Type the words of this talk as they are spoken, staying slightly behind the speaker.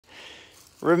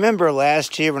Remember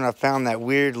last year when I found that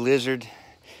weird lizard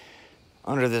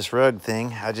under this rug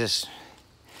thing? I just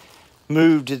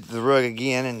moved the rug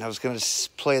again, and I was going to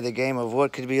play the game of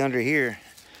what could be under here.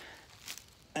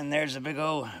 And there's a big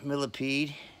old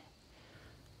millipede.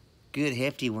 Good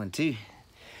hefty one too.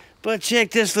 But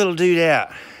check this little dude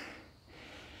out.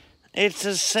 It's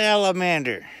a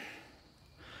salamander.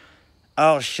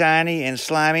 All shiny and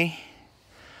slimy.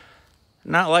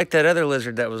 Not like that other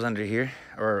lizard that was under here.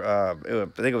 Or I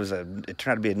think it turned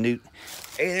out to be a newt.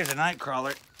 Hey, there's a night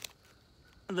crawler.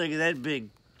 Look at that big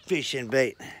fishing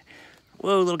bait.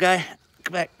 Whoa, little guy,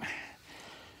 come back.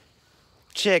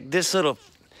 Check this little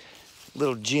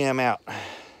gem out.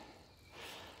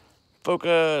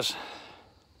 Focus.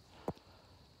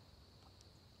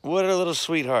 What a little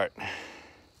sweetheart.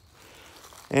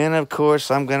 And of course,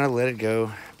 I'm gonna let it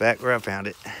go back where I found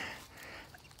it.